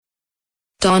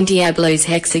Don Diablo's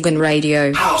Hexagon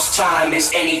Radio. House time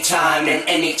is anytime, and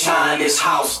anytime is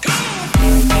house.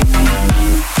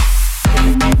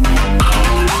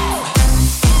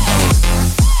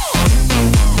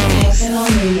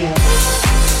 Hexagon Radio.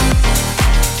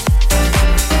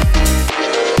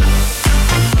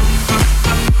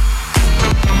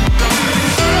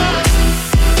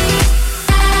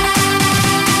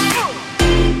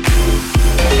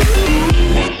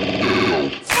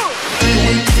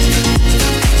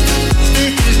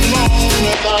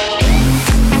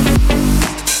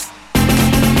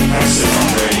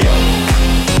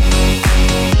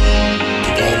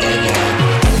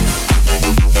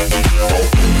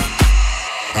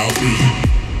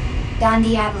 Don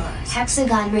Diablo's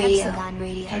Hexagon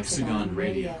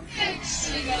Radio.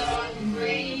 Hexagon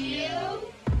Radio.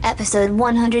 Episode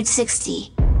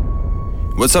 160.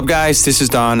 What's up, guys? This is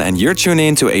Don, and you're tuning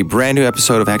in to a brand new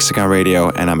episode of Hexagon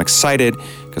Radio, and I'm excited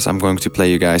because I'm going to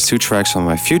play you guys 2 tracks from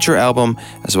my future album,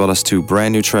 as well as 2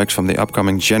 brand new tracks from the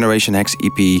upcoming Generation X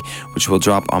EP, which will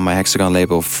drop on my Hexagon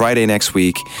label Friday next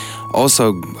week.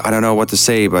 Also, I don't know what to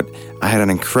say, but I had an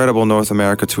incredible North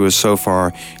America tour so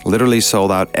far. Literally sold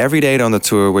out every date on the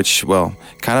tour, which, well,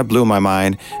 kind of blew my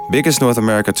mind. Biggest North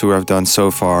America tour I've done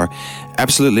so far.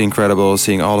 Absolutely incredible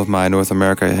seeing all of my North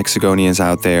America Hexagonians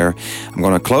out there. I'm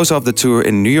going to close off the tour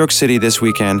in New York City this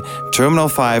weekend. Terminal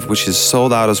 5, which is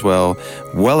sold out as well.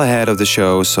 Well ahead of the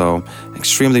show, so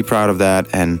extremely proud of that.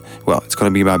 And, well, it's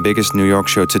going to be my biggest New York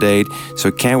show to date.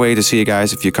 So can't wait to see you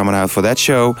guys if you're coming out for that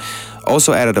show.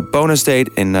 Also added a bonus date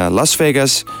in Las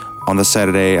Vegas on the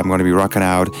Saturday. I'm going to be rocking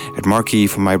out at Marquee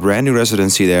for my brand new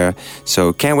residency there.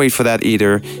 So can't wait for that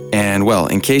either. And well,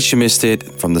 in case you missed it,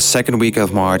 from the second week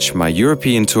of March, my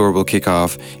European tour will kick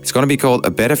off. It's going to be called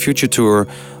A Better Future Tour.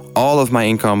 All of my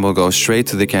income will go straight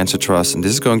to the Cancer Trust, and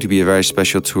this is going to be a very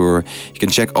special tour. You can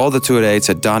check all the tour dates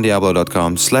at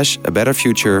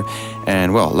dondiablo.com/abetterfuture.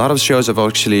 And well, a lot of shows have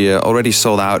actually already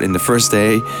sold out in the first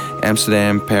day.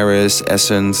 Amsterdam, Paris,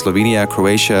 Essen, Slovenia,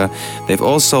 Croatia, they've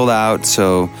all sold out,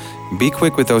 so be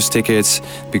quick with those tickets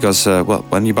because, well,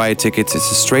 when you buy a ticket, it's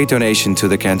a straight donation to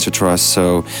the Cancer Trust.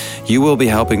 So you will be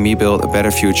helping me build a better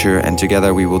future, and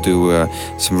together we will do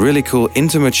some really cool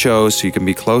intimate shows so you can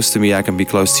be close to me, I can be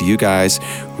close to you guys.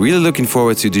 Really looking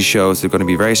forward to these shows. They're going to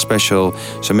be very special.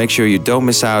 So make sure you don't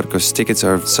miss out because tickets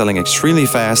are selling extremely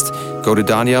fast. Go to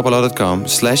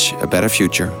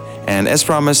dondiablo.com/abetterfuture. And as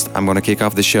promised, I'm going to kick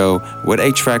off the show with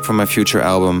a track from my future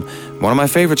album. One of my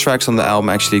favorite tracks on the album,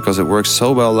 actually, because it works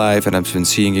so well live and I've been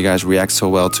seeing you guys react so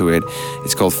well to it.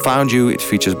 It's called Found You. It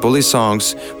features Bully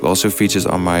songs. It also features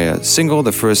on my single,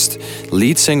 the first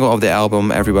lead single of the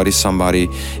album, Everybody's Somebody.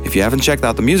 If you haven't checked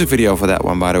out the music video for that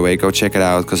one, by the way, go check it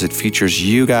out because it features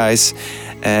you guys.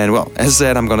 And well, as I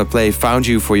said, I'm going to play Found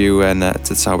You for you, and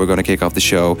that's how we're going to kick off the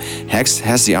show. Hex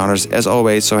has the honors as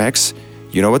always, so Hex,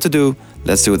 you know what to do.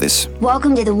 Let's do this.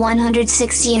 Welcome to the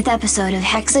 160th episode of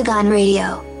Hexagon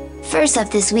Radio. First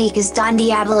up this week is Don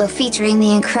Diablo featuring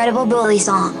the incredible Bully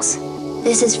songs.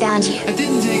 This is Found You. I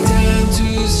didn't take time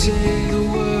to say the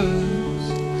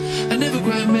words. I never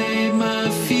quite made my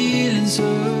feelings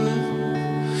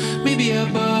hurt. Maybe I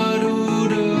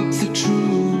bottled up the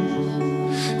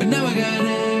truth, but now I got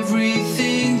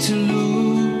everything to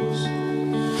lose.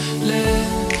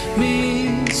 Let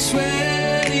me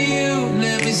swear to you,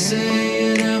 let me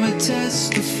say it, I'ma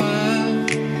testify.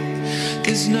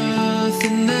 There's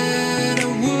nothing that I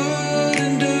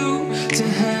wouldn't do to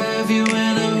have you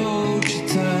and I hold you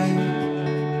tight.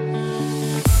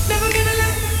 Never gonna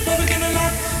let,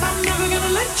 I'm never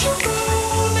gonna let you go.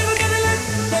 Never gonna let,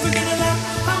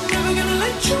 I'm never gonna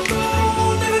let you go.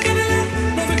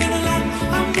 Never gonna let,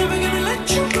 I'm never gonna let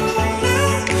you go.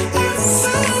 I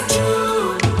found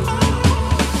you.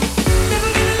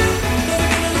 Never gonna let,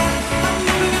 I'm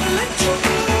never gonna let you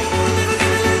go. Never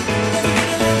gonna let,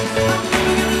 I'm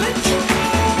never gonna let you go.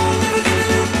 Never gonna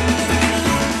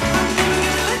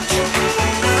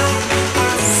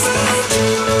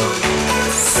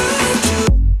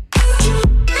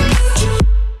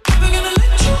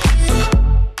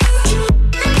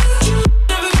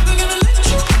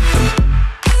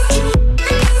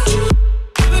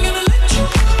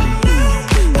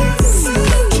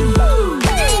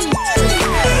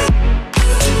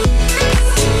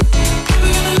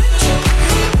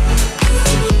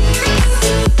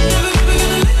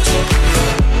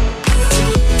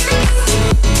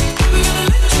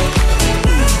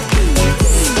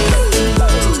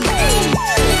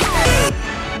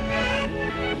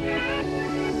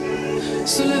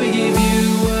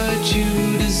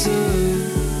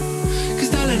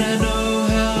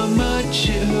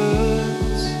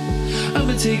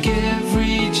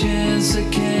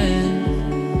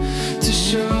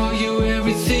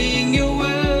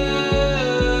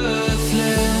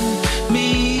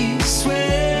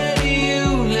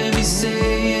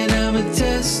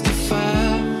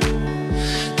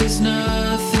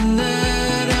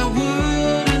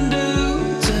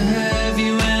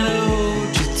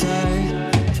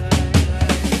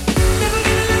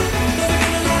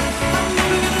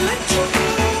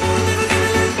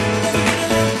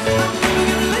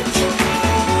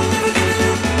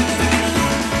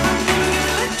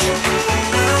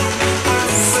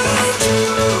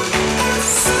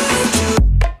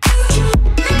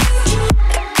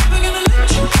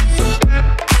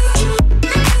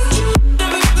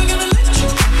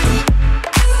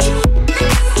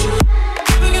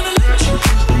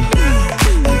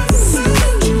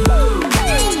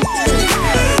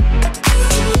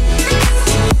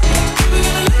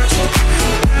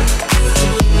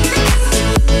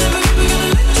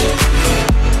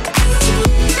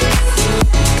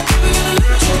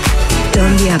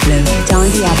Don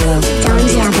Diablo,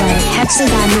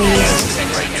 Hexagon Radio.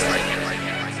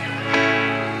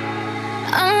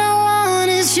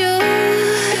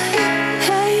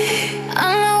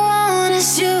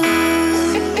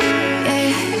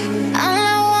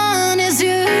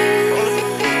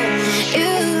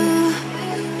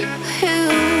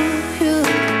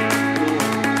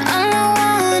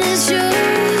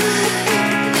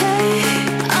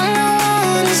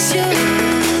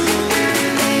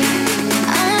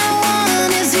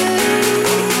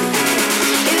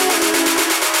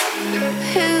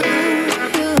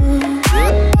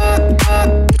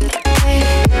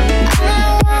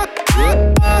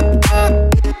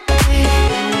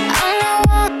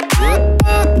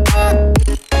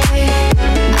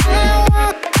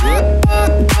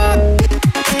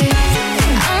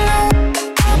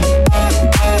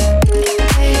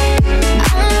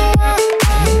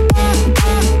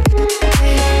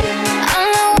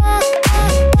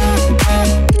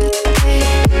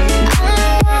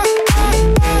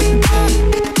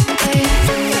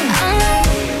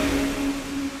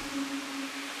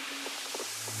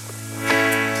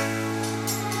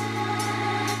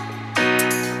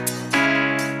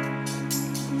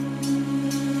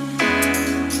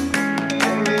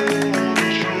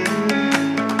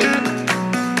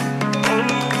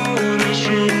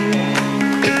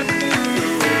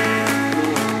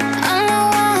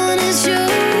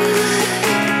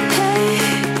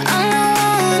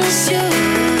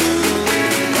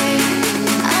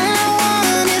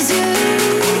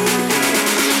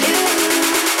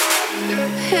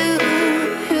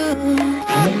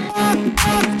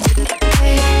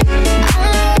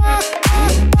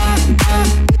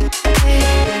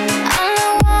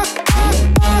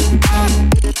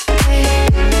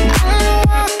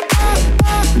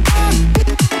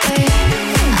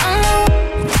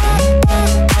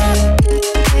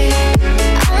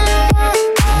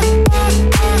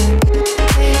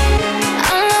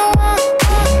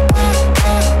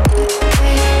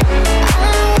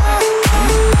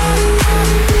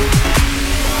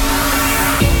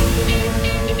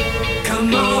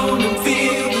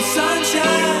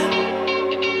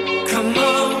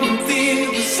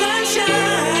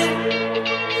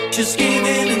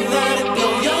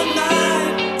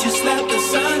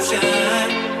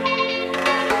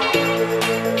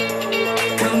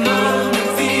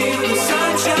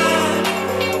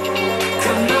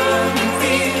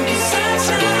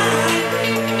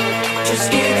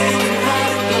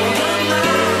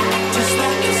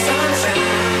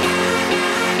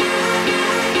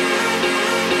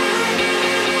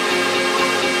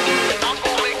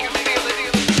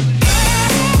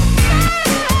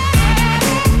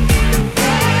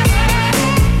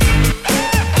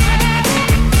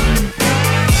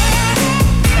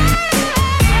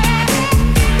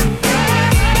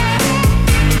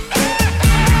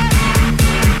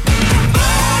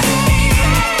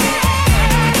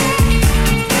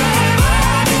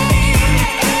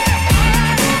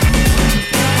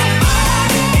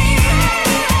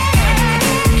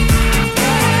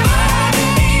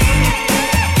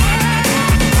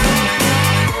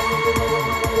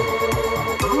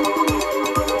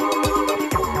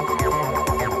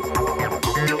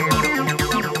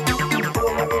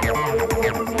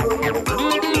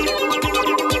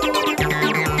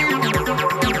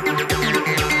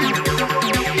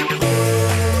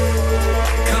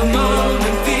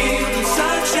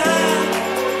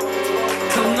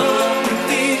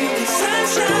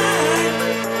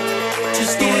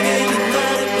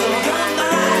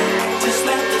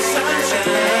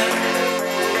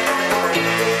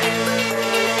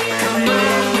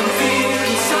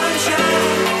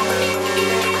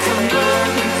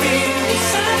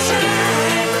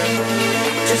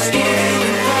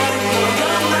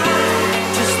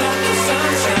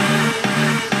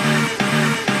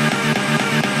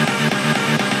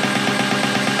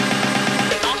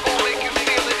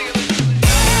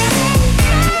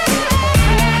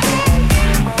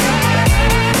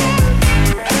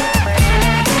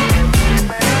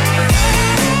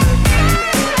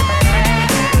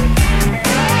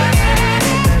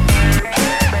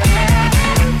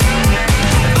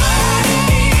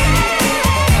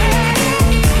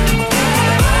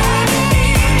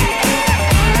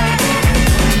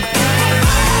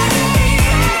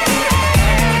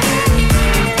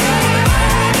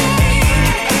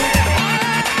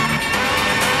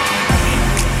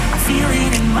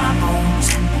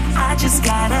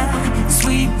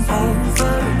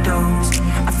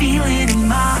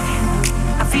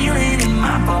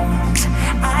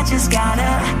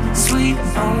 Sweet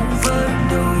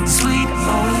overdose, sweet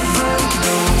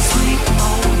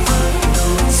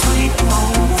overdose, sweet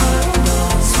overdose.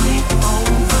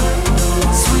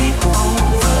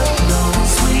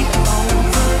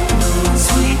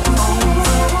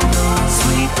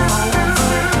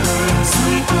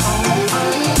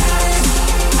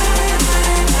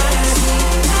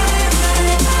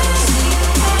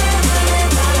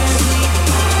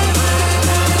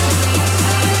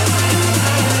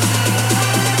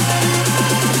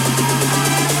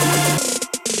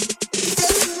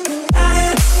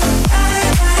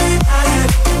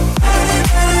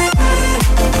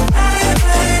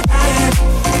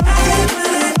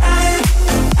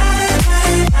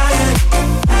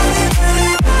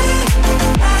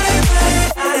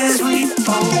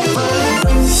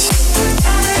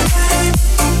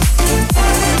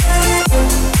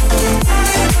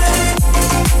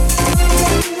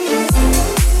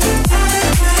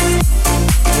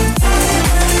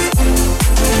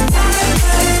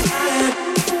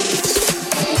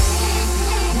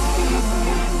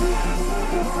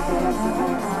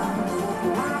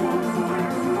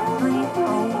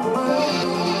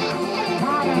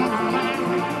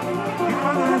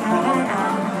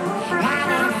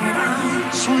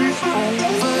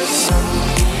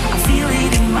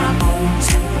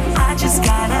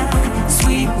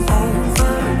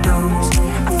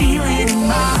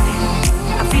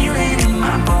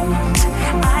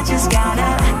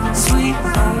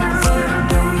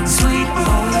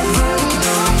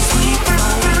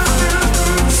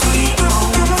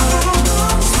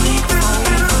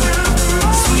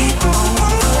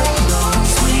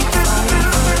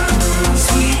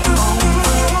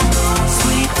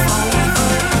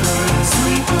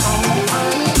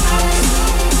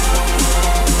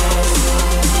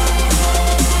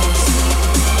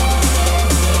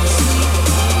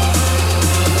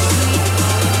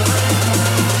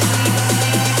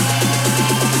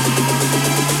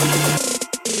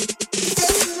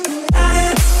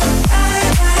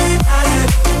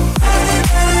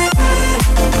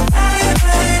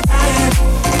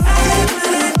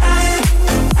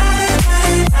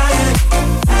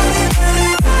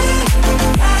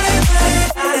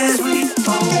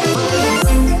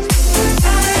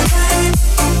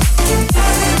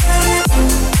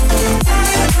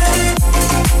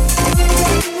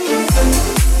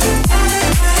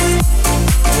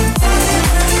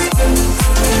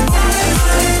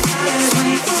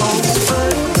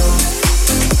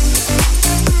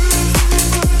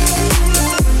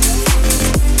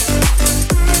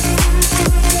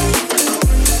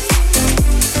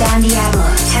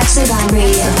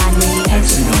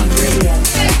 Hexagon Radio.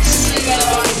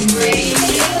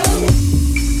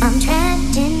 I'm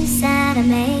trapped inside a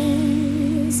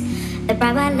maze. The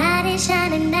bright white light is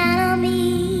shining down on me.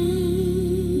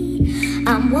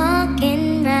 I'm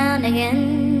walking round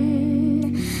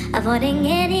again, avoiding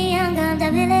any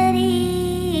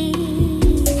uncomfortability.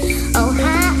 Oh,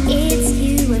 hi, it's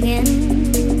you again.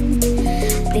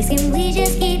 Please can we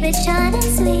just keep it short and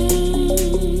sweet?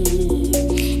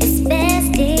 It's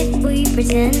best if we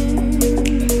pretend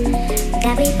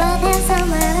that we both have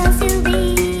somewhere else to be.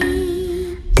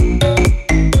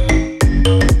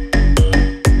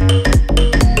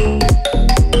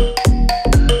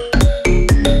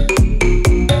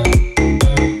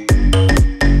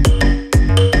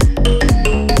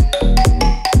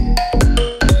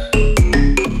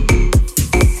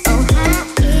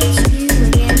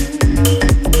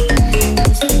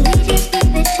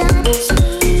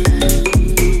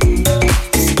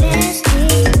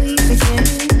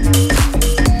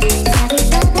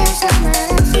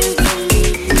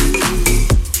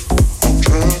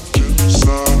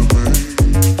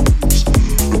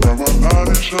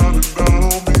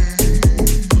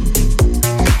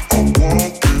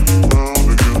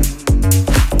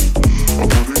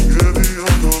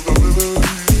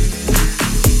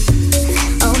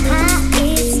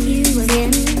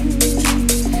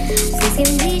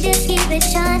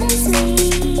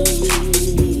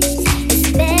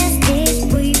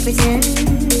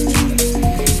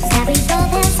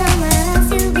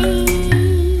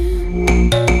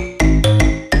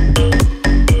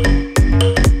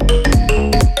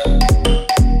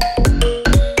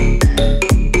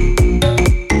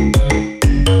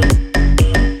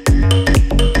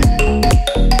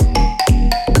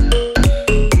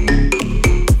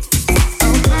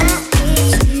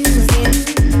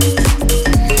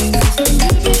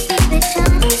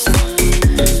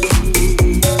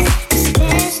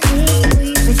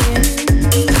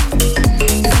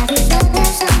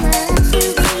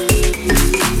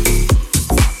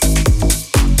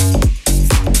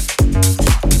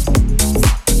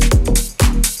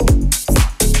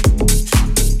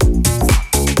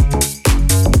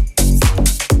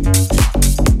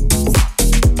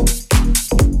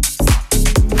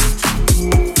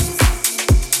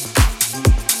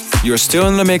 You're still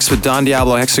in the mix with Don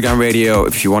Diablo, Hexagon Radio.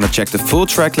 If you want to check the full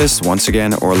track list once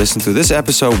again, or listen to this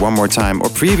episode one more time, or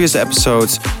previous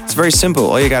episodes, it's very simple.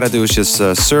 All you gotta do is just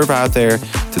surf out there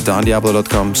to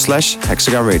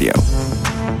dondiablo.com/Hexagon Radio.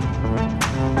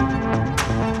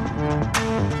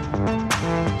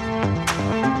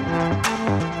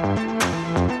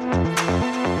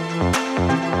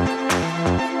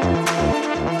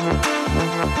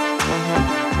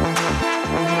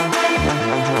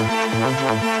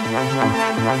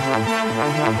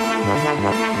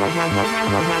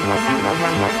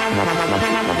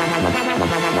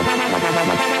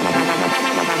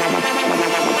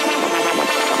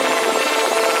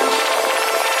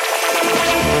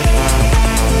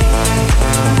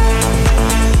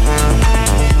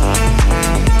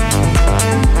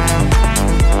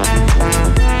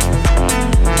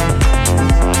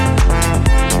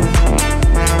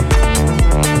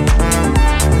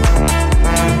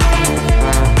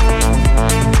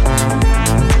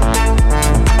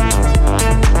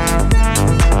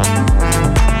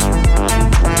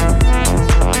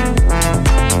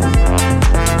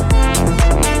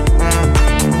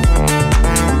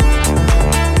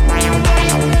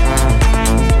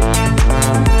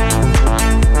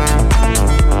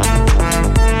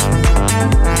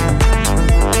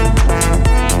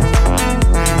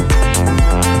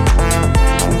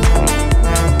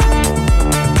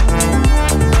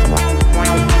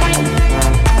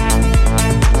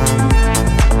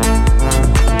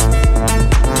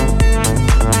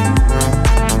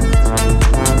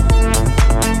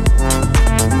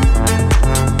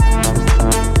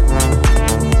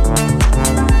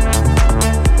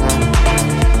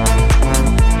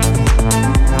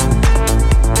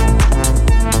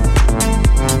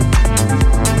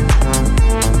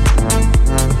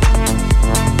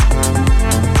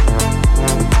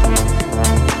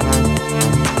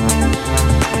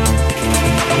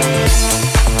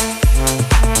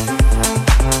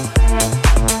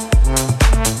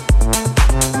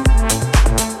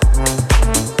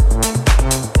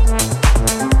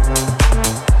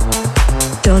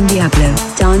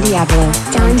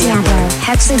 Don Diablo,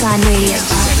 Hexagon Radio.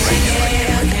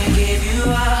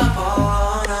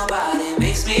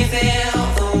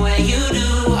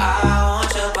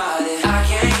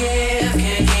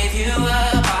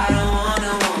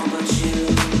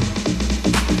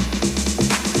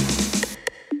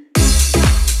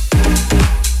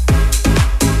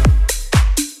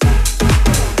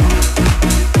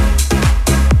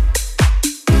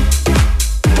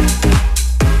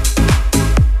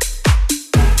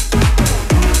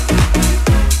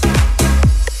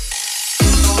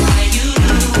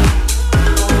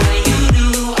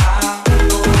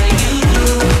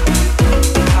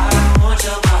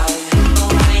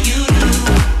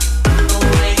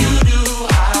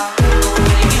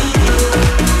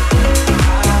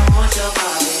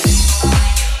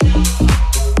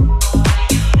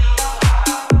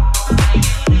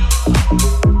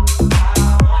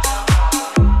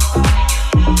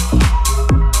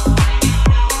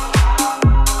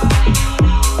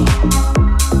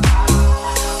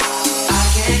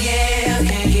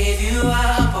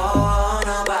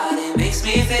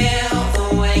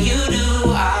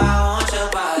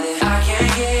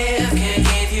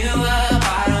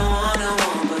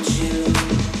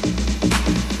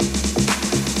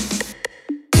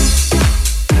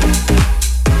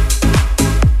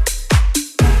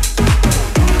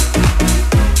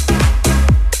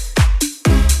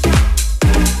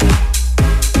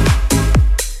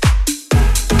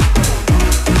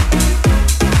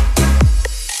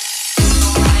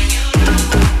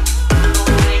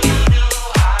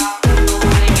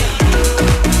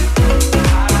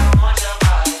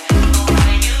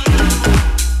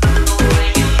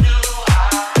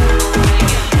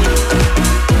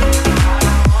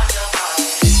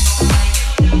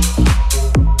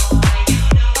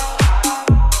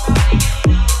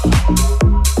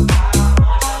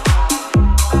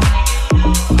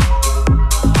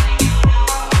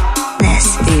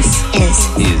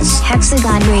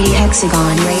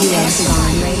 Hexagon Radio.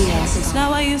 It's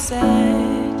not what you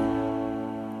said,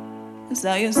 it's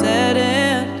how you said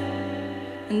it.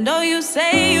 And though you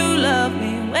say you love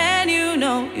me, when you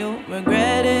know you'll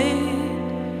regret it.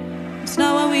 It's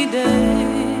not what we did,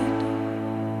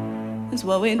 it's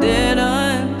what we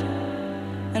didn't.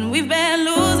 And we've been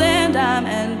losing time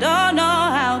and don't know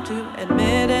how to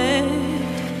admit it.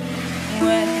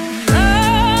 When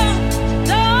love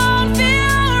don't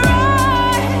feel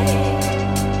right,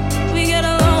 we get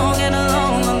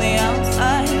along on the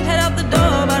outside, head out the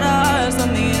door but our hearts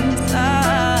on the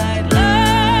inside.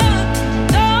 Love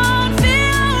don't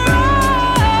feel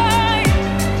right,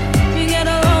 we get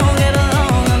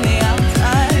along on the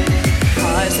outside.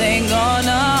 Hearts ain't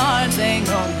gonna lie.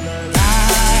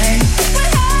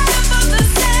 We're half of the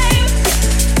same,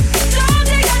 don't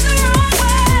take us the wrong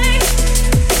way.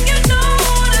 You know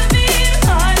what I mean.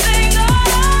 Hearts ain't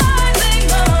gonna lie.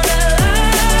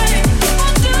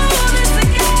 We'll do this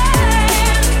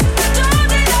again, don't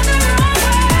take us the wrong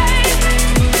way.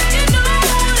 You know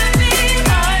what I mean.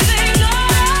 Hearts ain't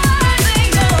gonna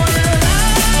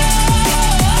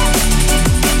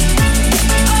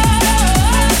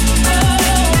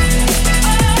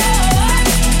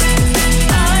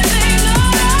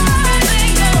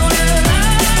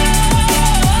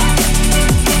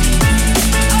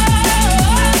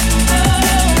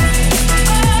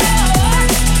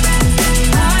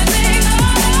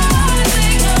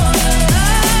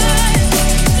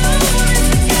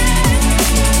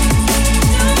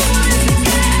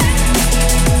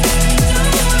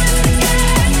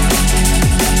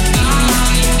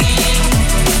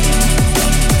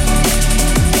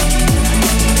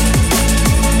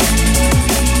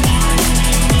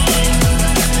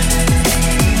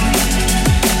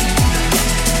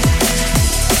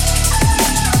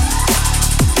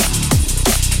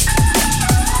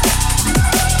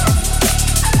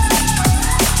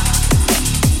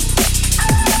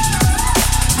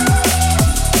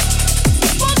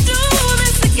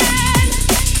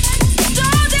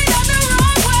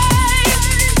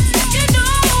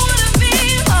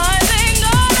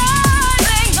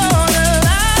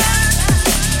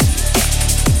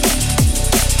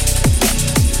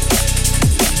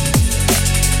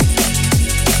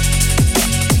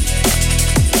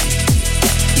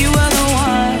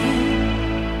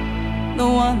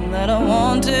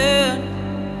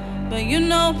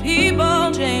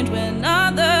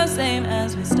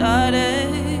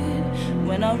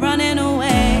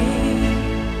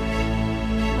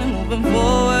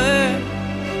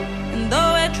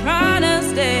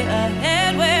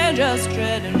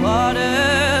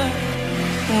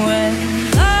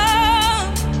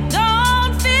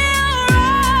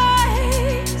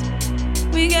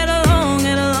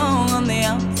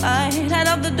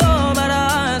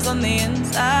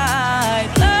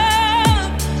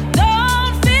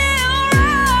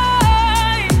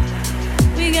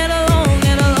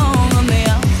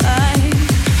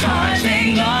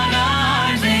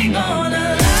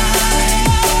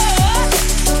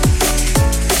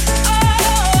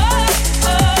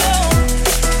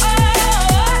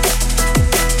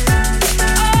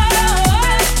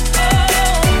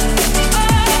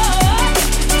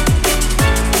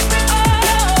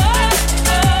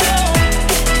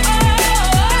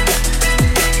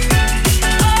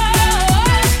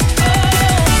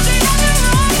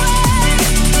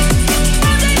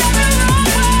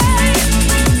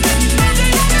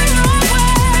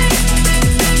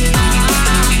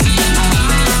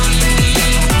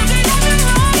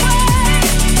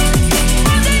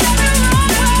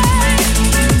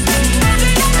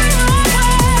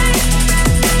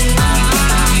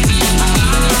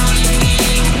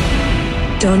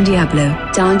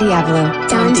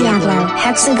Don Diablo,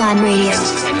 Hexagon Radio.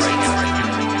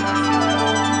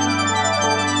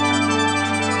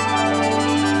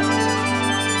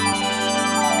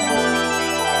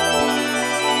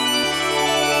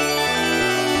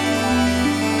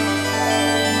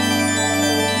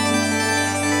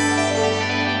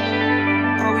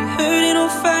 Are we hurting or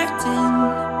fighting?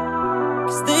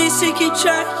 'Cause they say keep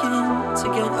trying to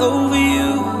get over you.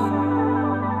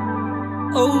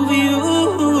 Over you,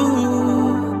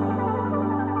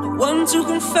 no one to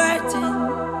confide in.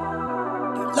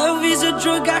 Your love is a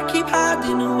drug I keep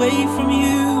hiding away from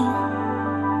you.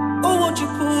 Oh, won't you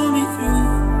pull me through?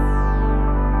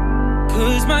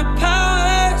 'Cause my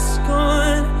power's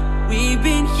gone. We've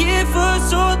been here for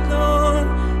so long.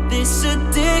 This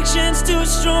addiction's too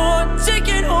strong.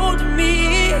 Taking hold of me.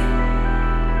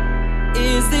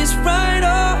 Is this right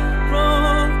or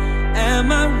wrong?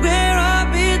 Am I where I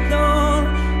belong?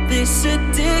 This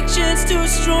addiction's too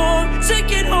strong,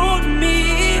 taking hold of me.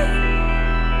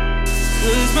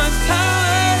 'cause my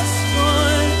power's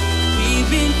gone. We've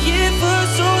been here for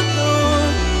so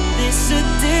long. This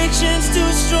addiction's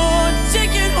too strong,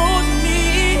 taking hold of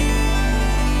me.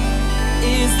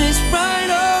 Is this right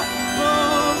or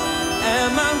wrong?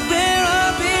 Am I where I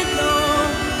belong?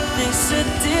 This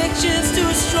addiction's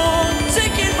too strong,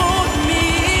 taking hold of me.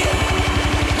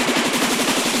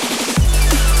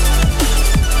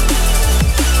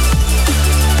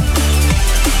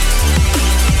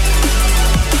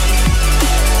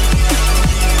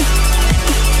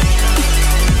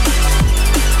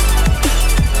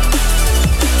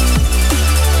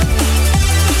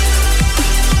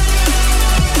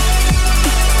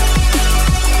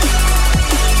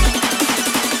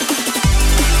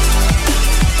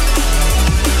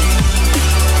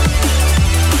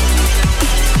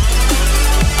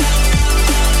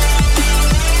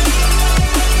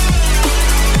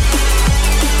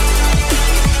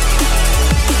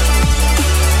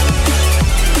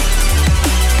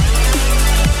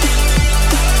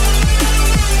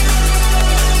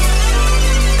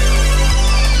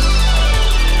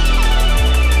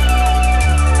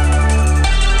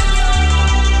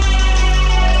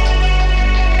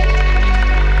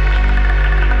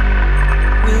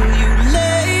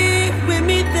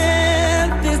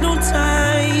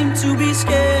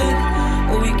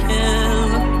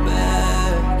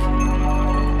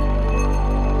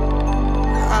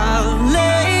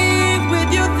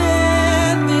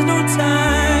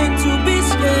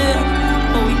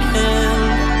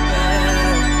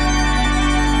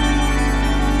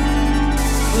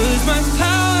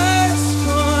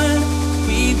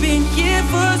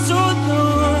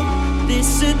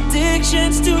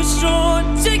 Addiction's too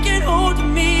strong, taking hold of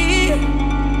me.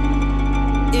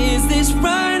 Is this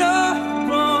right or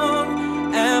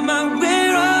wrong? Am I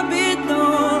where I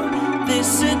belong?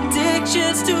 This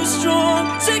addiction's too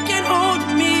strong, taking hold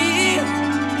of me.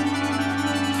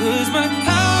 'Cause my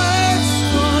power's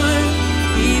gone.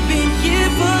 We've been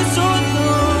here for so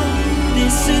long.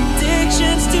 This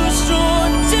addiction's too strong,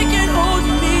 taking hold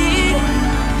of me.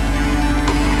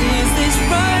 Is this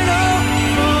right or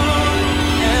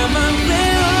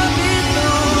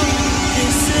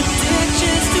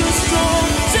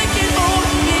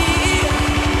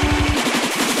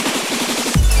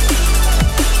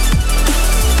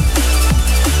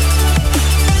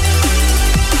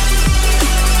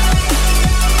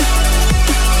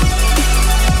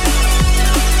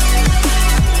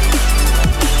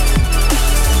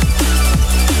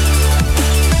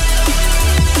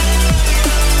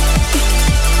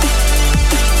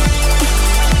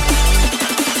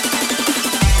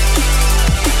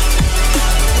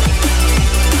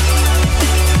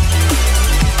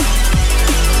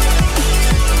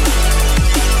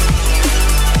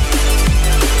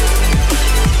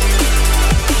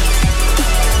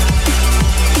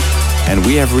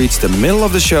we have reached the middle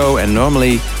of the show, and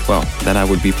normally, well, then I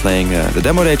would be playing the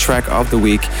demo day track of the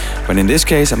week. But in this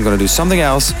case, I'm going to do something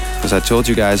else, because I told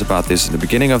you guys about this in the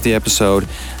beginning of the episode.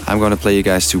 I'm going to play you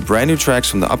guys 2 brand new tracks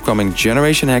from the upcoming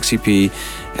Generation Hex EP.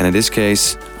 And in this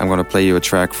case, I'm going to play you a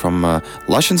track from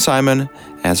Lush and Simon,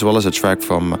 as well as a track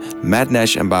from Matt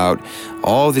Nash and Bout.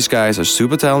 All of these guys are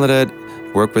super talented.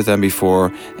 Worked with them before,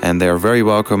 and they're very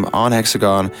welcome on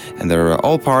Hexagon, and they're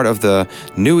all part of the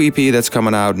new EP that's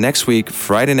coming out next week,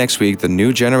 Friday next week, the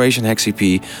new Generation Hex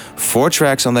EP. 4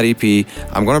 tracks on that EP.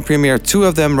 I'm gonna premiere 2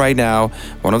 of them right now.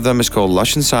 One of them is called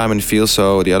Lush and Simon, Feel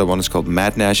So. The other one is called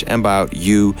Matt Nash and Bout,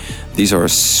 You. These are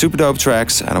super dope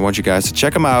tracks, and I want you guys to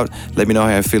check them out. Let me know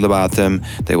how you feel about them.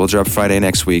 They will drop Friday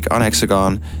next week on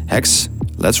Hexagon. Hex,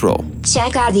 let's roll.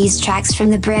 Check out these tracks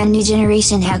from the brand new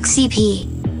Generation Hex EP.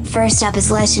 First up is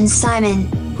Lush and Simon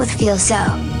with Feel So.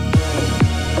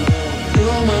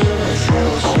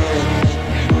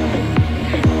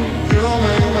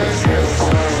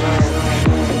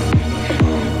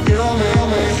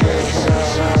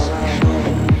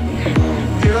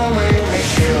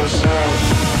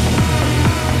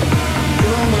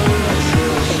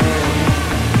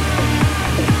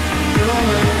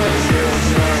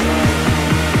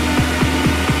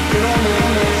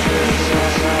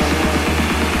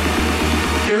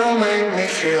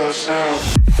 Feel so.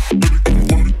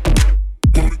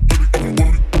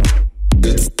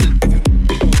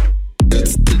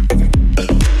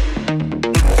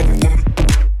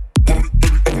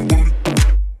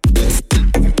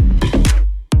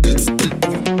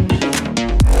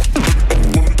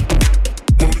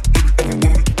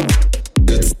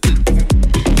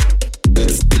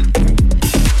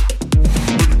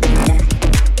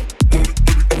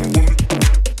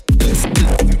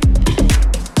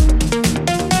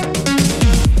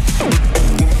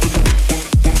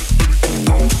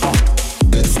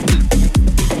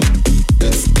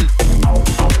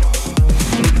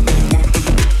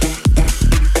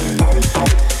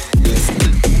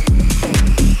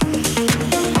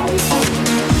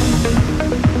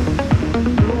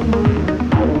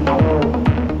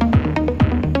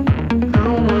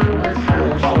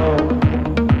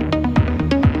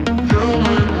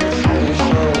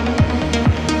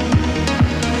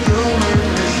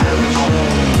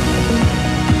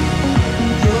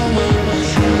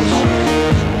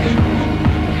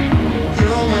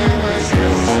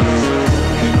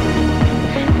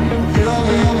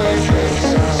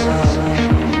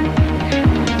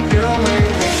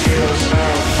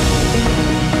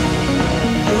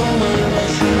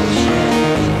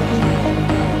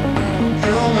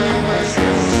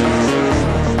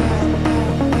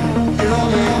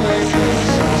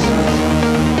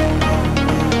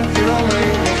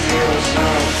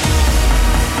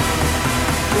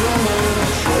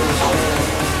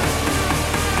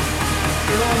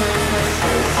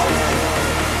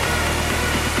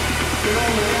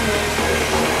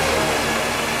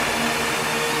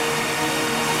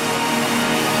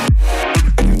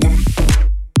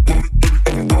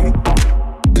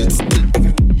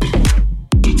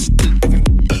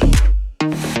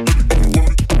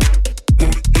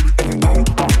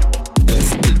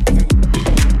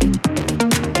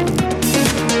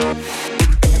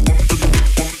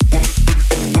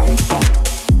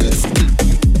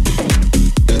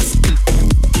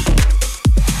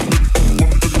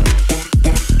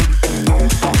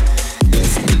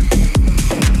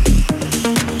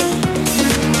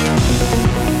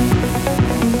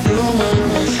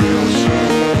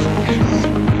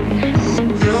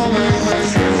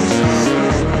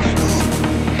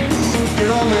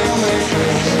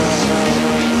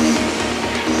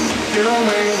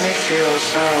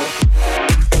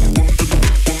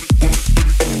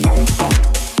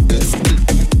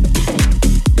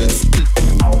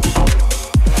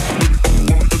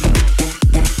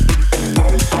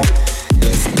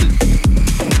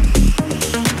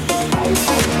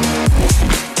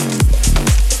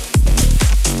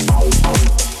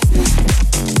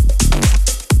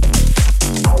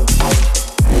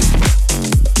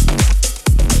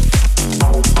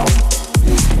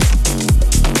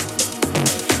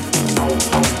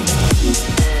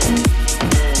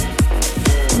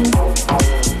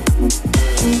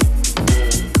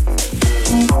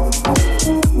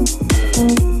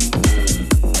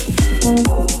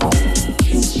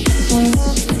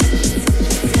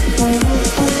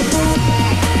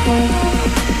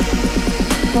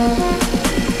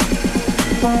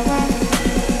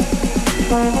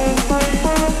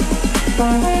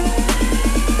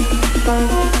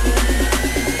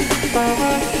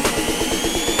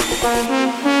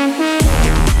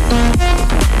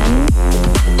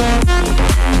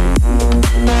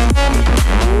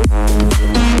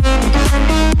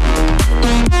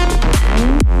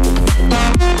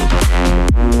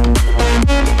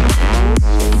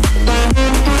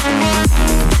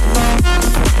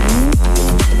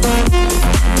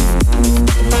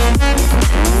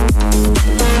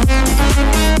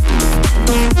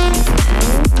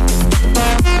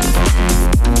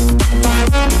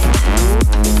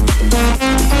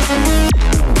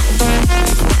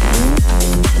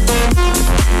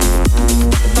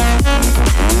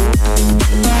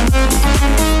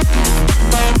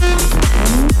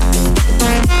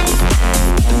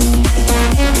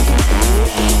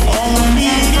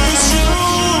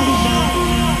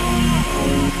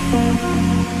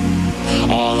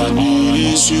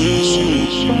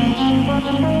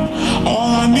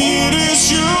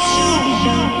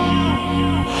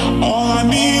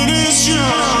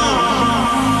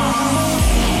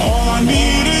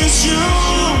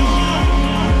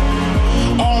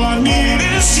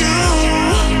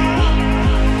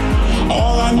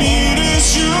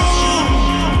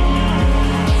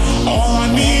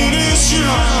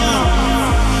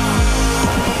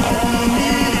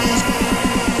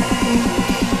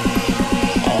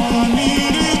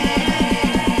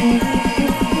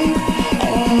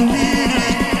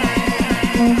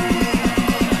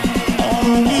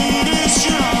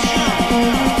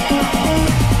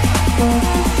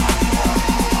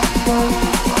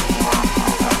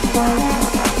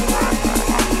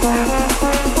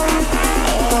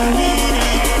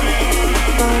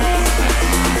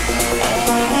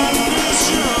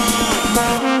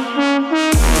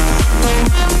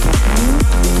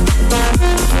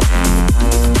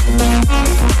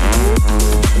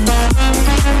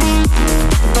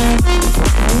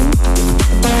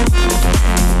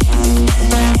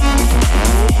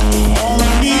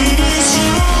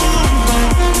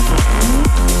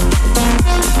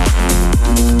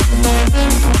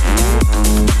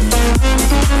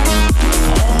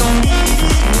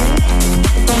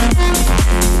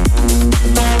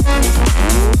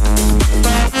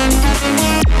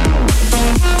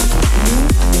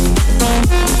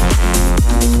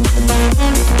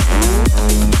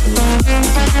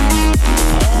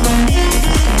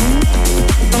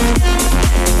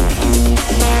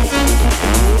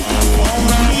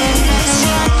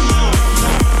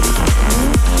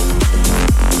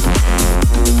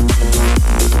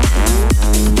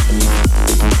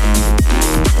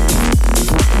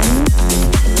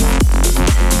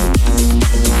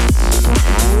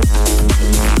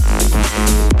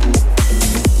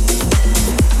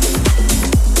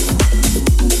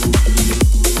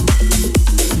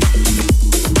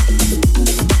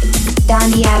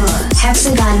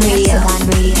 Hexagon Radio.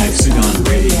 Hexagon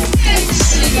Radio.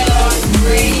 Hexagon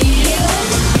Radio.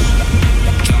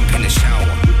 Jump in the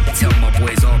shower. Tell my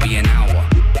boys I'll be an hour.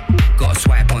 Got a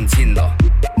swipe on Tinder.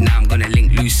 Now I'm gonna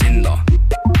link Lucinda.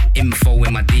 Info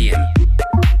in my DM.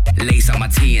 Lace up my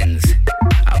TNs.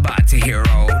 About to hit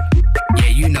roll. Yeah,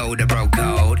 you know the bro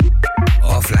code.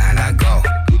 Offline I go.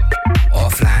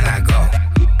 Offline I go.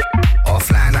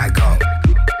 Offline I go.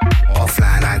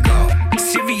 Offline I go.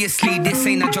 Seriously, this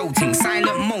ain't a joke thing.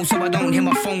 Silent mode so I don't hear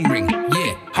my phone ring.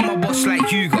 Yeah, I'm a boss like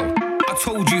Hugo. I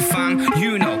told you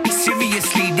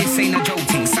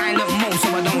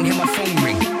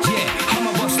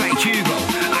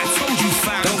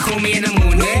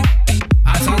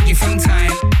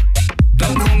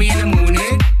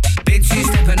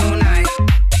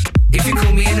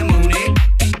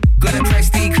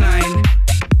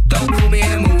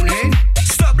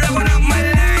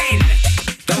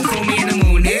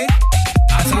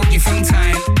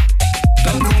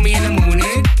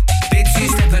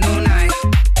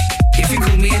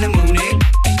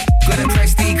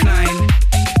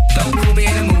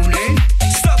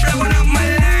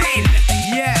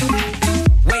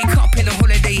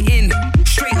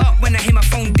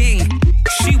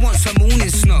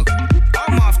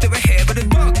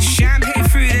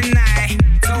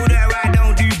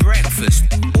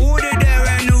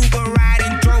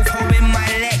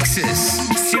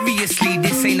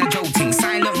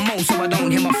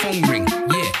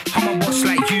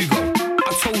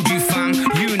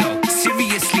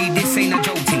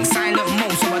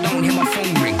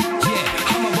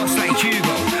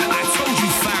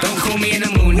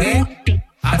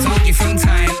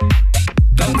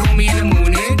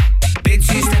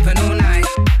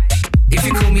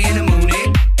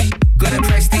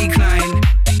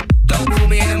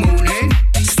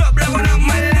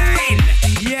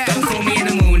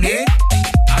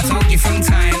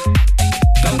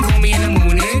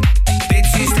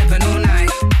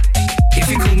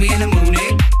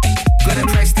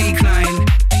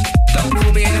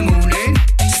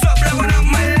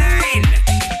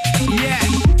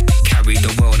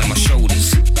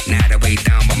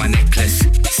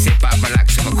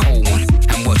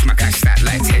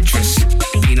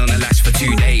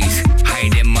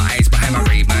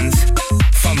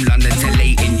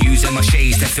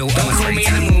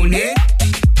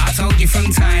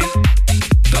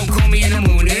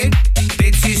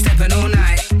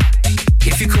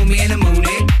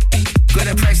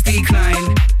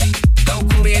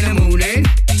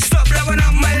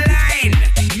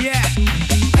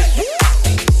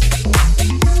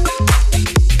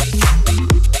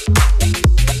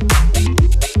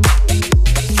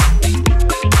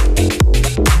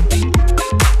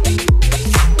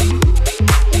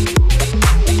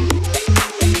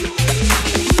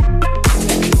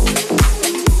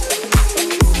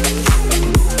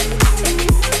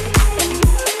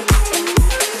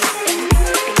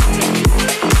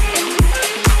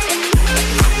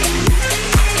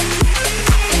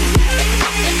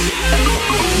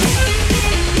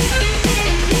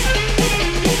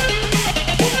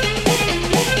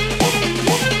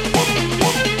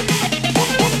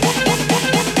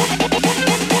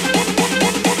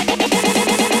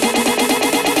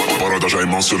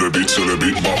mains sur le beat,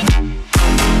 bon.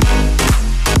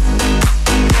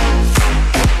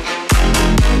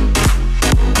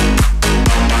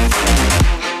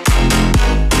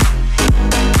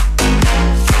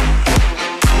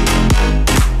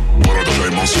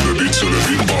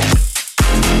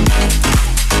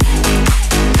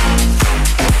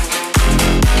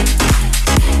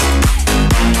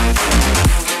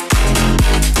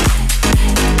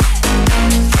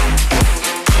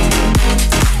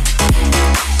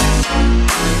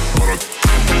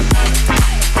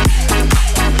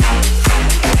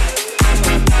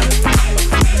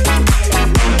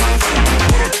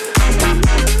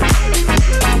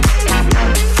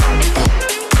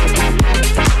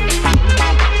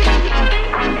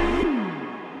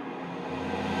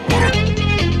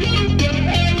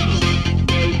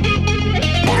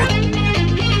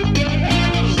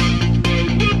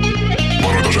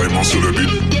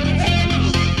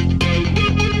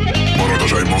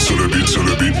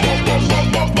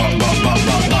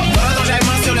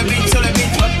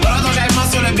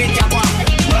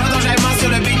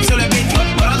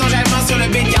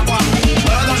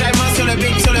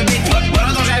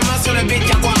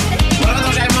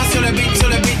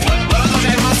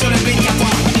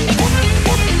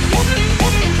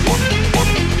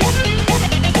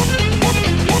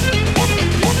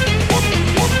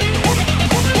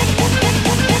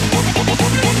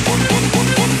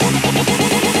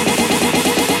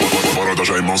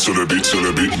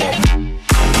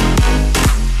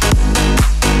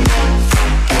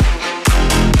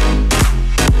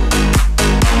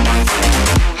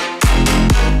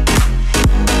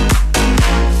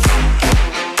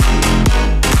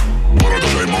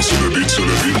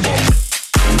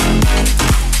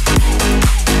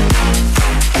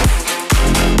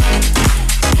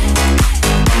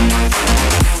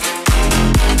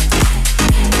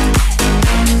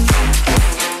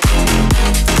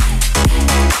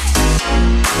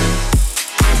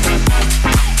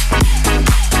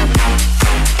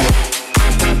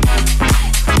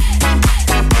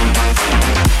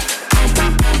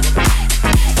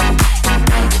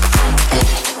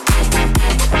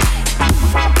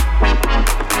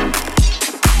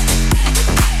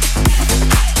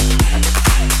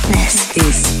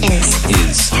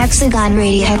 Hexagon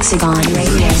Radio. Hexagon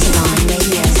Radio. Hexagon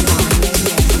Radio.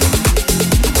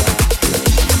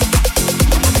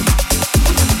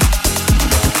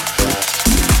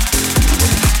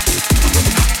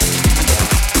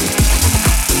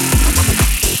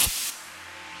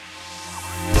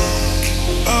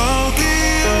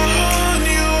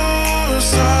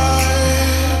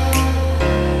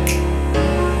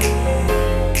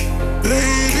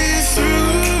 Baby,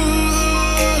 through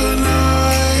the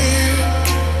night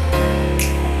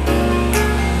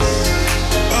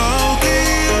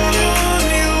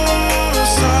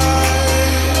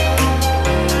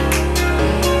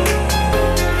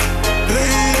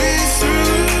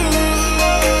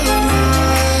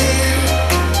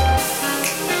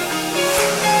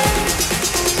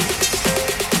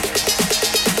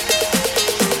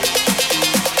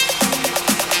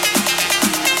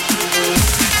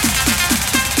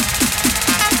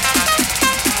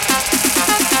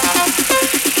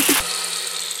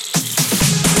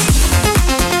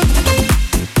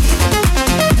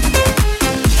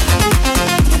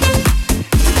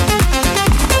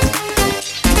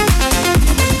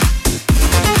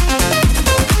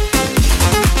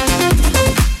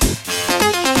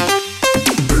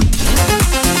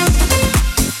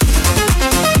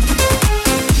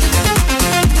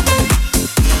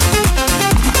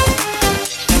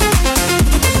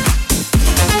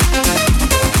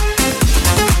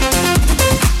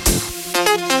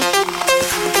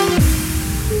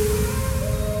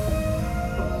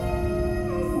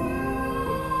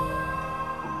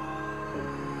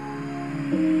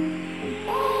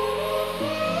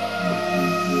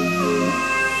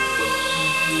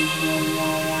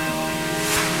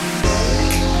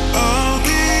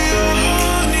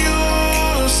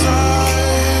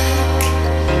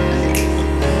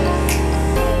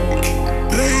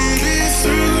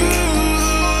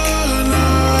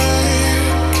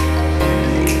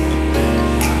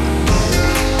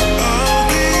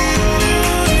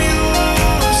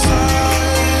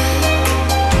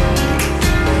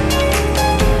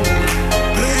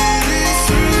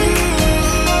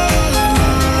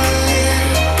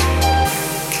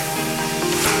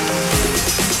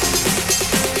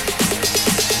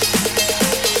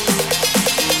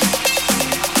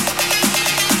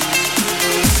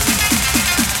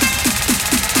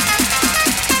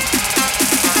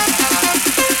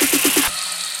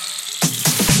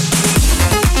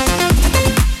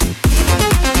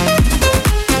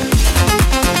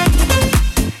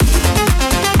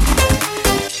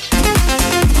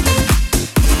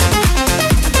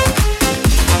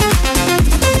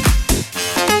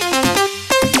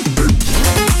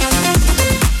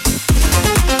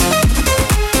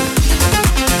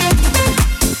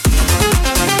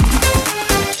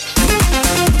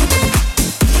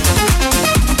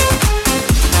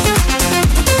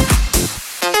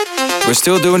We're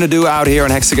still doing the do out here on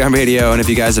Hexagon Radio, and if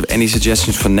you guys have any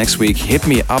suggestions for next week, hit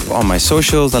me up on my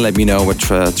socials and let me know what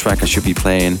track I should be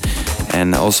playing.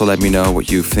 And also let me know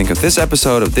what you think of this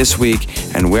episode of this week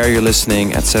and where you're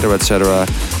listening, etc., etc.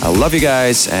 I love you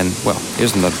guys, and well,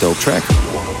 here's another dope track.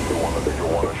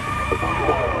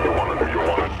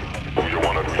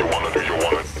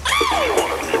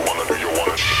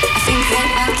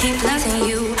 Keep loving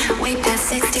you way past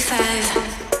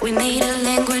 65. We made a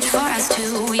language for us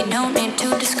two, we don't need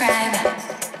to describe.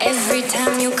 Every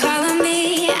time you call on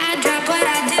me, I drop what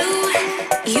I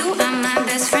do. You are my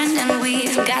best friend and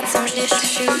we've got some shit to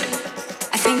shoot.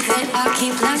 I think that I'll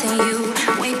keep loving you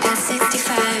way past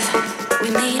 65. We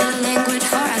made a language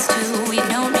for us two, we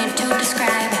don't need to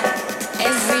describe.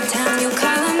 Every time you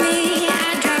call on me,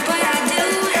 I drop what I do.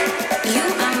 You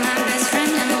are my best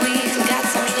friend and we've got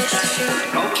some shit to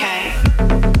shoot. Okay.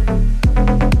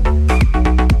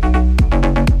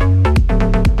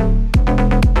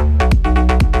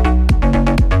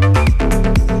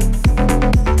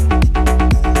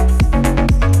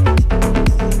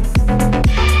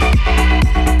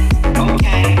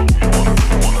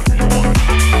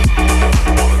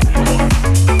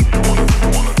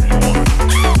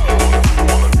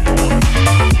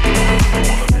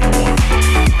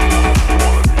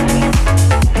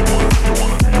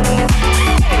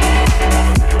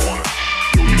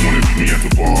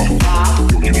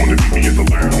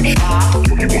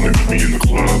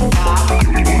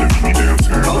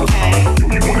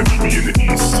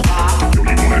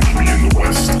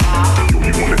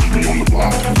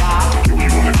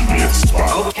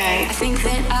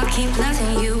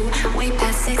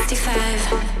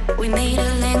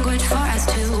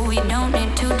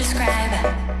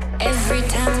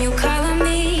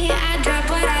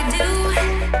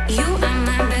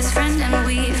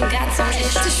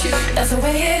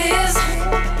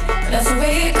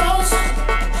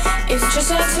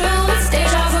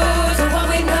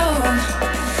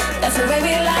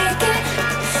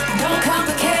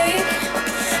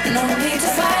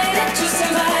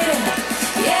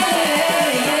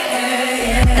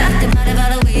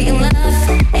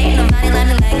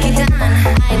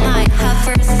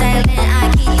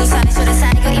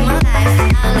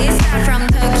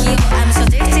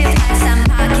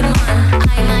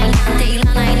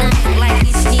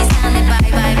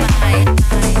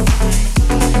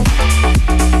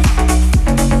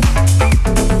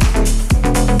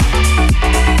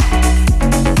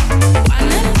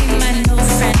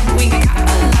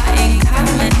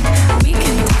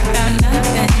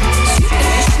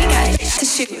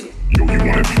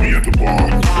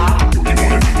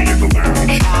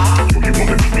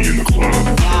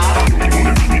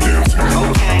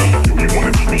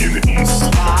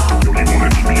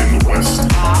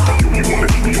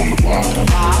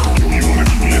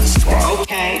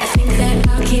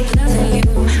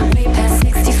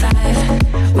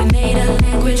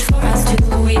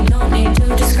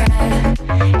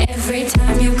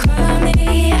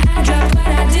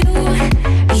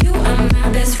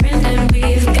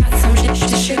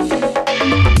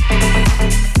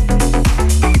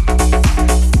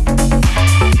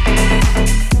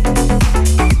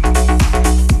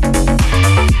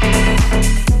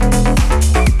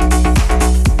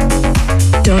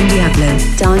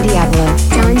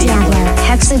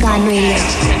 Hexagon Radio.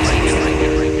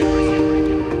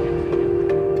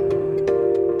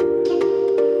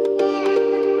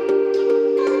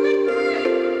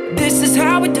 This is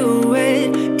how we do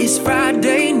it. It's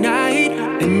Friday night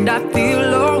and I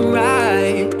feel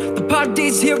alright. The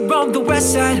party's here on the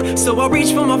west side, so I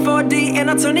reach for my 4D and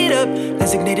I turn it up.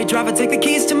 Designated driver, take the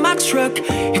keys to my truck.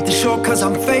 Hit the shore cause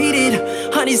I'm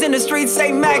faded. Honey's in the streets,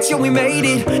 say Max, yo, we made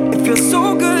it. It feels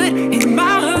so good in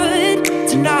my hood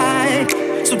tonight.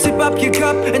 So tip up your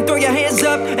cup and throw your hands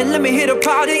up and let me hit a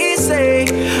party and say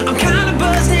I'm kinda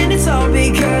buzzed and it's all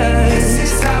because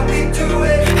this is how we do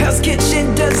it. Hell's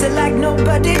Kitchen does it like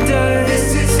nobody does.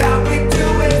 This is how we do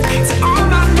it. To all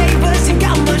my neighbors, you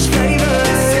got much flavor.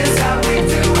 This is how we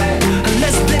do it. And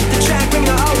let's flip the track, bring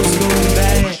the old school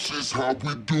back. This is how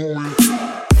we do it.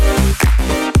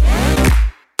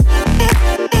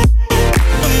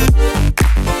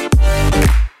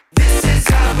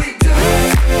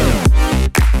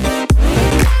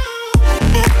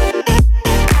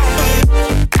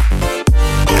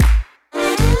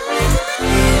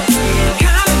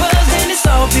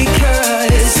 Because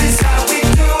this is how we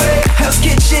do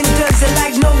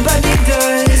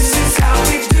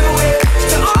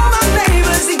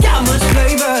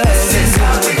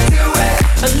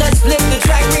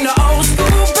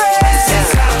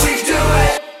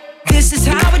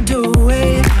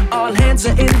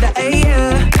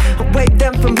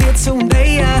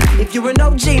You're an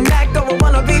OG Mac or a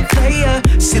wannabe player.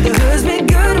 See, the hood's been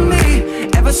good to me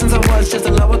ever since I was just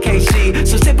a lowercase G.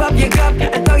 So sip up your cup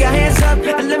and throw your hands up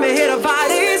and let me hear the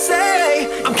party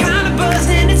say, I'm kinda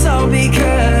buzzing, it's all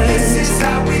because this is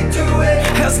how we do it.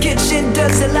 Hell's Kitchen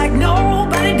does it like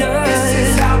nobody does.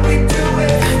 This is how we do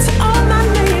it. To all my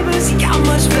neighbors, you got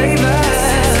much flavor.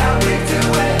 This is how we do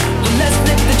it. Well, let's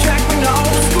flip the track from the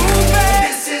old school back.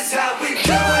 This is how we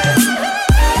do it.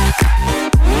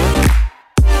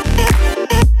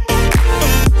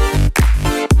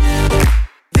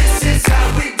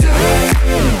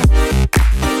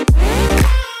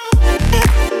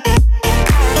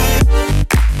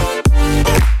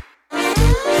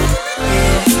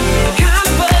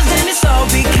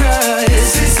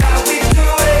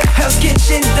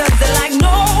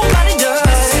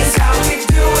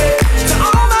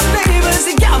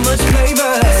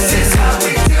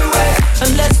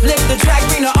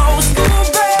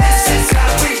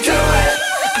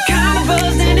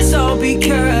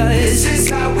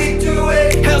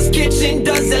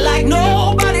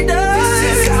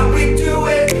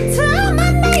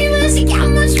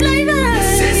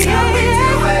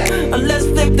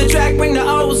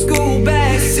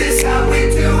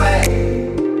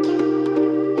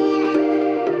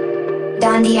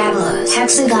 Don Diablo's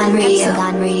Hexagon Radio.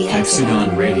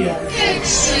 Hexagon Radio.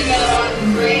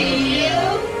 Hexagon Radio.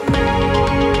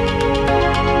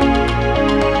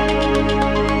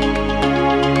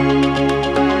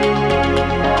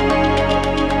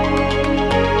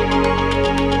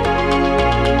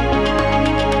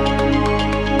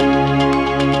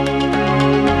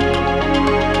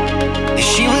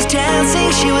 She was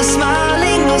dancing, she was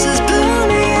smiling, roses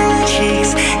blooming in her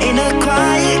cheeks. In a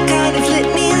quiet kind of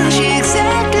litany, she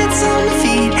exacted some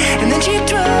defeat, and then she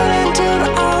drove into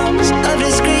the arms of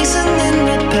disgrace and then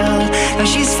repelled. Now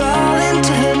she's fallen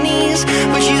to her knees,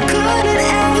 but you couldn't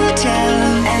ever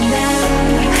tell. And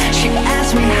then she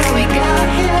asked me how we got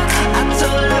here. I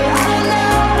told her I don't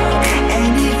know,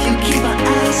 and if you keep on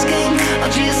asking,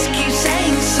 I'll just keep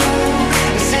saying so.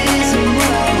 This isn't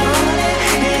what I wanted,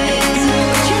 it isn't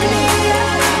what you need.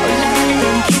 Oh, let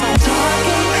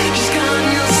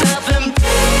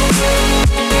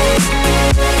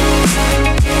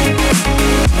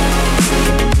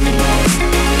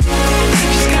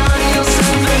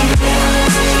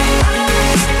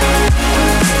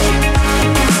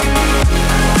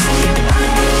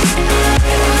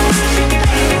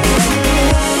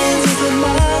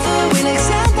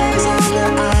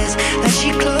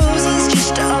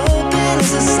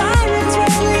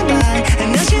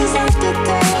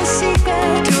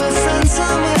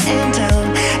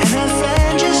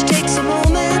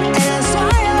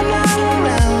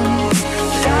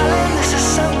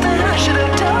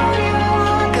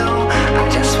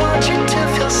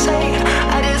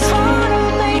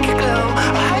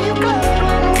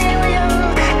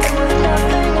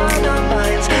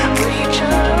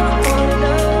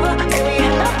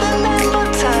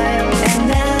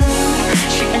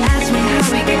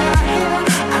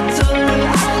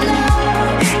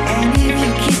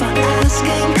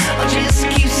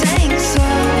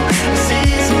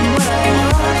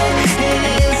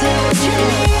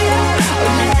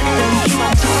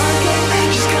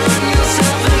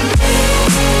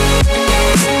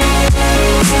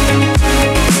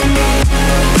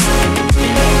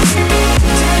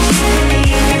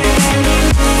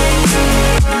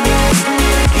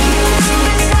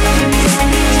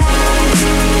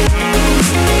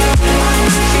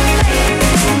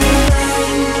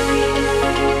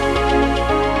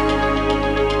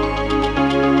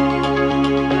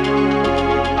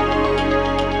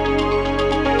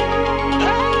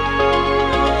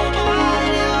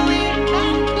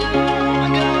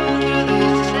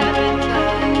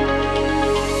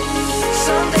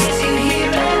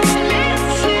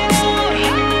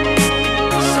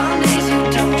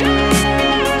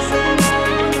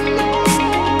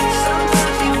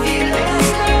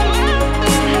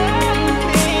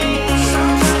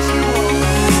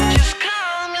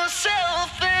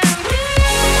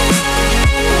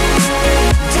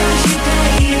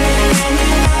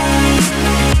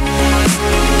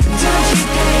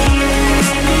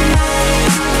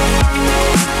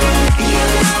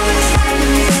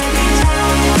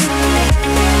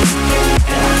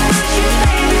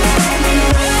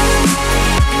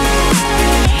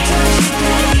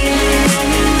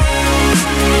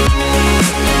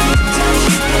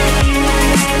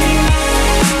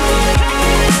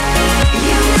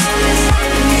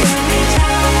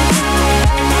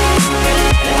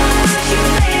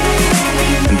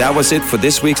was it for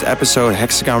this week's episode,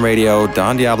 Hexagon Radio,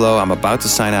 Don Diablo. I'm about to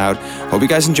sign out. Hope you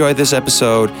guys enjoyed this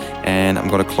episode, and I'm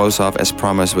going to close off as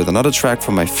promised with another track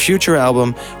from my future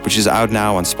album, which is out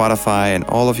now on Spotify and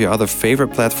all of your other favorite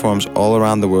platforms all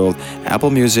around the world. Apple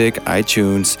Music,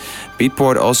 iTunes.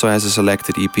 Beatport also has a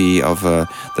selected EP of the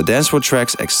Dancefloor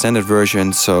tracks extended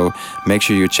version, so make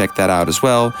sure you check that out as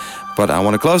well. But I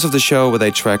want to close off the show with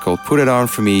a track called Put It On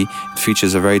For Me. It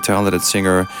features a very talented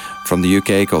singer from the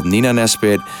UK called Nina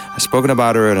Nesbitt. I've spoken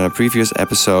about her in a previous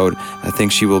episode. I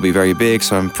think she will be very big,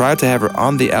 so I'm proud to have her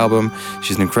on the album.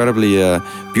 She's an incredibly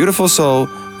beautiful soul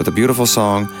with a beautiful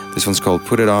song. This one's called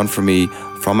Put It On For Me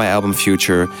from my album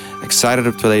Future. Excited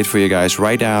to play it for you guys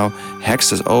right now.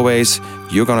 Hex, as always,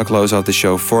 you're gonna close out the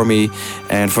show for me.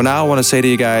 And for now, I want to say to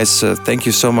you guys, thank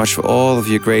you so much for all of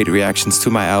your great reactions to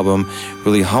my album.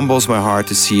 Really humbles my heart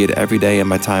to see it every day in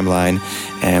my timeline.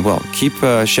 And well, keep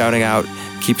shouting out,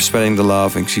 keep spreading the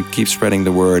love, and keep spreading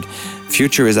the word.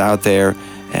 Future is out there.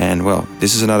 And well,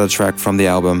 this is another track from the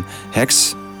album.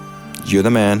 Hex, you're the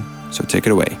man, so take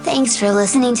it away. Thanks for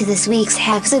listening to this week's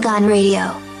Hexagon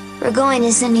Radio. We're going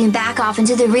to send you back off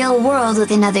into the real world with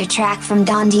another track from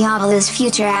Don Diablo's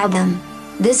future album.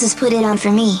 This is Put It On For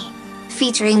Me,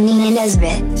 featuring Nina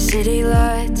Nesbitt. City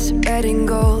lights, red and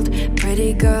gold,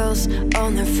 pretty girls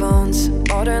on their phones.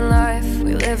 Modern life,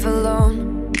 we live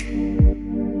alone.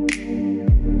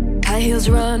 High heels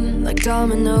run like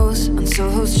dominoes on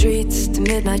Soho streets to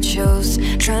midnight shows,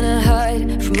 trying to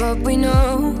hide from what we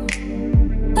know.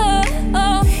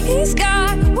 Oh, he's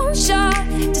got one shot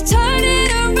to turn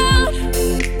it around.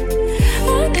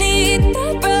 I need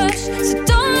that rush, so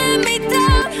don't let me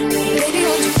down. Baby,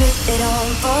 won't you put it on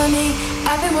for me?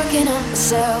 I've been working on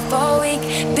myself all week.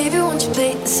 Baby, won't you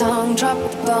play the song, drop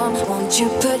the bomb? Won't you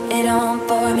put it on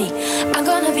for me? I'm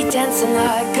gonna be dancing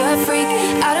like a freak.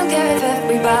 I don't care if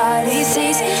everybody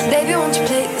sees. Baby, won't you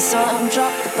play the song,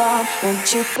 drop the bomb?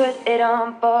 Won't you put it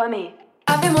on for me?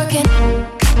 I've been working.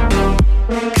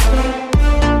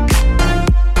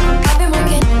 I've been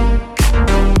working.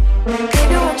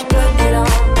 Baby, won't you put it on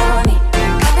for me?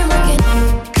 I've been working.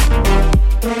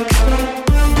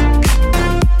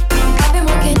 I've been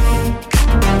working.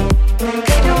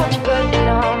 Baby, won't you put it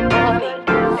on for me?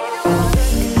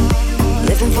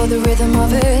 Living for the rhythm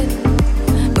of it,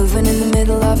 moving in the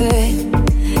middle of it.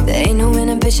 There ain't no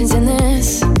inhibitions in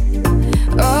this.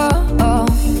 Oh,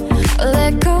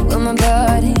 let go of my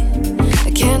body.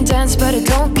 I can't dance, but I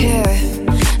don't care.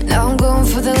 Now I'm going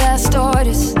for the last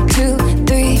orders. 2,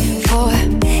 3, 4.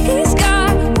 He's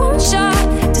got one shot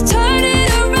to turn it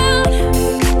around.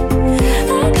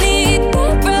 I need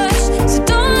that rush, so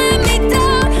don't let me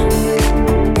down.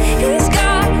 He's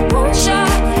got one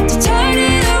shot to turn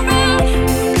it around.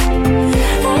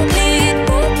 I need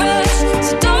that rush,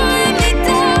 so don't let me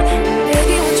down.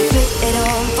 Baby, won't you put it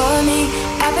on for me?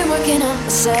 I've been working on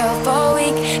myself all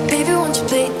week. Baby, won't you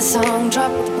play the song,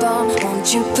 drop the bomb?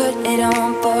 Won't you put it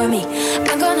on for me?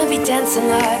 I'm gonna be dancing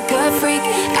like a freak.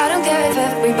 I don't care if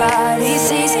everybody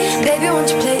sees. Baby, won't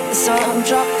you play the song,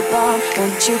 drop the bomb?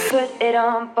 Won't you put it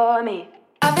on for me?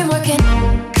 I've been working.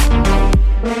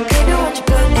 Baby, won't you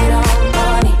put it on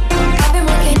for me? I've been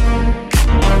working.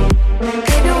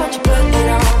 Baby, won't you put it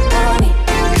on for me?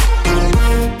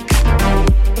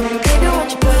 Baby,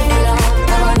 won't you put it on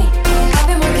for me? I've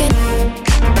been working.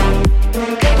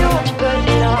 Baby, won't you put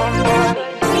it on for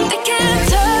me? They can't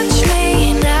touch me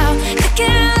now. They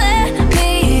can't let me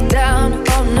down.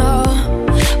 Oh no,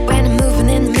 when I'm moving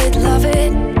in the middle of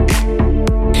it,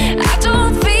 I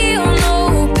don't feel no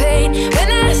pain when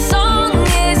that song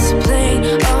is playing.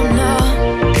 Oh no,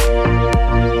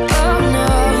 oh no.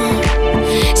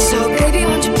 So baby,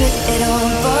 won't you put it on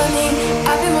for me?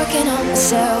 I've been working on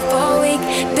myself all week.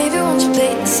 Baby, won't you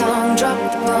play the song, drop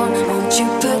the bomb? Won't you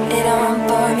put it on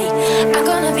for me? I'm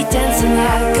gonna be dancing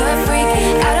like a freak.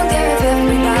 I don't care if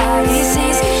everybody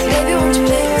sees. Baby, won't you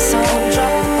play the song,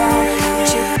 drop the bomb?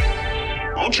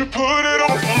 Won't you put